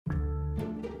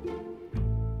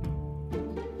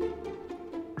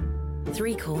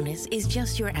Three Corners is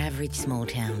just your average small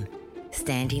town,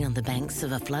 standing on the banks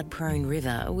of a flood-prone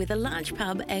river with a large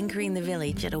pub anchoring the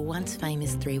village at a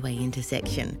once-famous three-way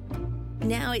intersection.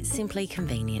 Now it's simply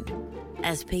convenient,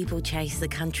 as people chase the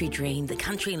country dream, the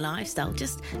country lifestyle,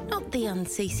 just not the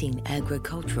unceasing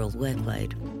agricultural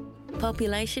workload.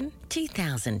 Population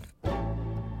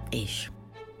 2,000-ish.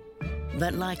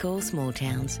 But like all small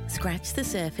towns, scratch the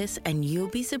surface and you'll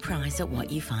be surprised at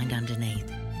what you find underneath.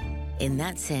 In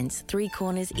that sense, Three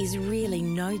Corners is really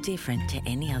no different to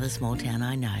any other small town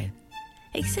I know,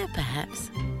 except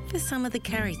perhaps for some of the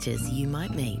characters you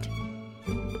might meet.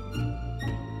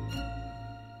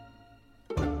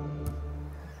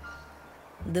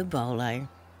 The Bolo.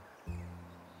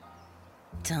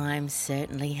 Times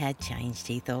certainly had changed,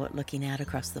 he thought, looking out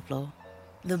across the floor.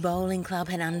 The bowling club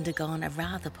had undergone a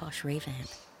rather posh revamp.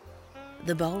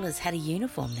 The bowlers had a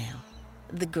uniform now.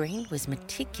 The green was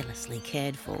meticulously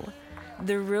cared for.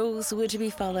 The rules were to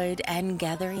be followed and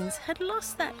gatherings had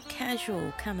lost that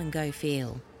casual come-and-go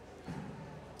feel.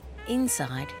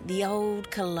 Inside, the old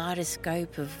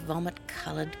kaleidoscope of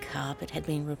vomit-coloured carpet had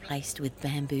been replaced with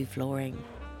bamboo flooring.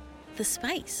 The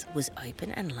space was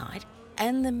open and light,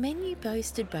 and the menu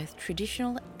boasted both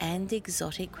traditional and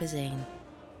exotic cuisine.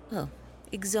 Well,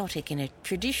 exotic in a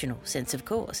traditional sense, of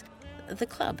course. The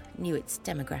club knew its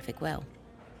demographic well.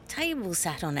 Tables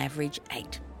sat on average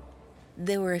 8.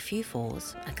 There were a few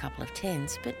 4s, a couple of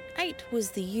 10s, but 8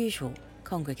 was the usual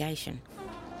congregation.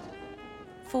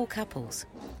 4 couples,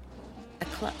 a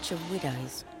clutch of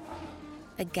widows,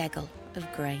 a gaggle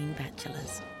of greying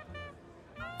bachelors.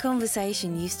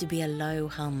 Conversation used to be a low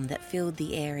hum that filled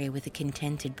the area with a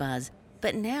contented buzz,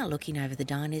 but now looking over the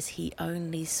diners he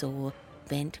only saw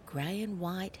bent grey and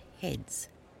white heads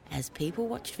as people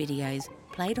watched videos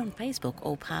played on Facebook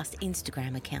or passed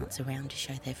Instagram accounts around to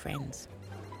show their friends.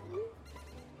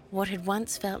 What had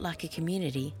once felt like a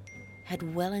community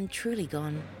had well and truly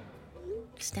gone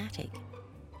static.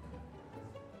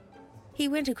 He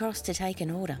went across to take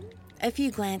an order. A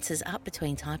few glances up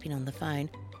between typing on the phone.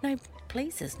 No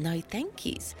pleases, no thank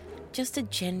yous, just a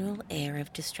general air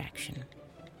of distraction.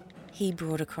 He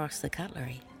brought across the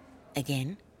cutlery.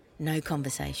 Again, no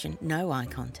conversation, no eye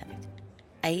contact.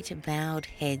 8 bowed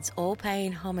heads, all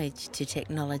paying homage to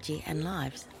technology and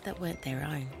lives that weren't their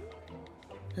own.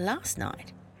 Last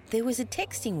night, there was a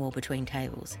texting war between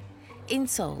tables.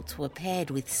 Insults were paired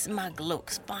with smug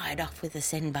looks fired off with the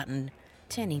send button,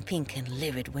 turning pink and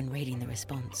livid when reading the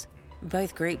response.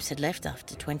 Both groups had left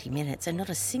after 20 minutes and not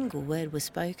a single word was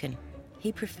spoken.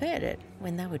 He preferred it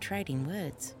when they were trading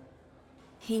words.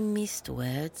 He missed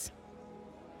words.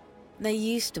 They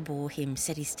used to bore him,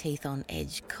 set his teeth on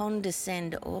edge,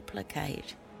 condescend or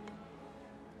placate.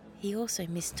 He also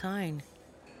missed tone.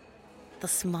 The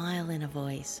smile in a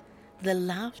voice, the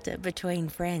laughter between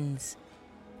friends.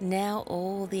 Now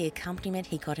all the accompaniment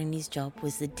he got in his job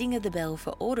was the ding of the bell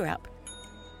for order up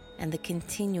and the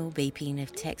continual beeping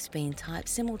of text being typed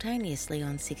simultaneously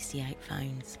on 68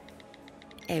 phones.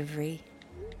 Every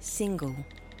single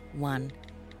one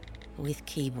with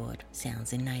keyboard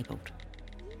sounds enabled.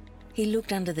 He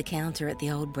looked under the counter at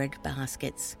the old bread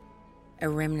baskets, a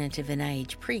remnant of an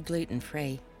age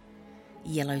pre-gluten-free,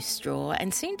 yellow straw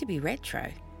and seemed to be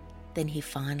retro. Then he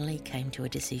finally came to a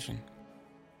decision.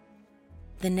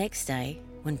 The next day,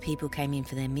 when people came in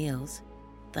for their meals,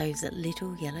 those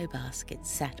little yellow baskets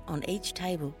sat on each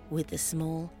table with a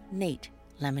small, neat,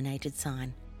 laminated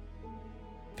sign.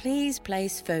 Please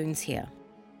place phones here.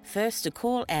 First to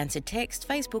call, answer text,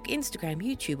 Facebook, Instagram,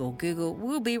 YouTube or Google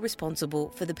will be responsible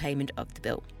for the payment of the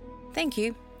bill. Thank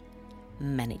you.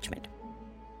 Management.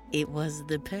 It was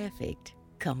the perfect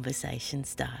conversation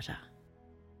starter.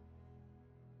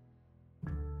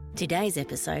 Today's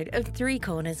episode of Three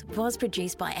Corners was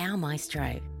produced by our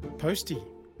maestro, Posty,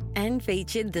 and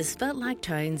featured the spelt-like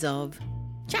tones of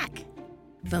Jack.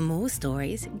 For more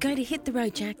stories, go to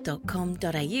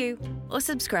hittheroadjack.com.au or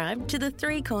subscribe to the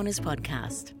Three Corners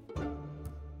podcast.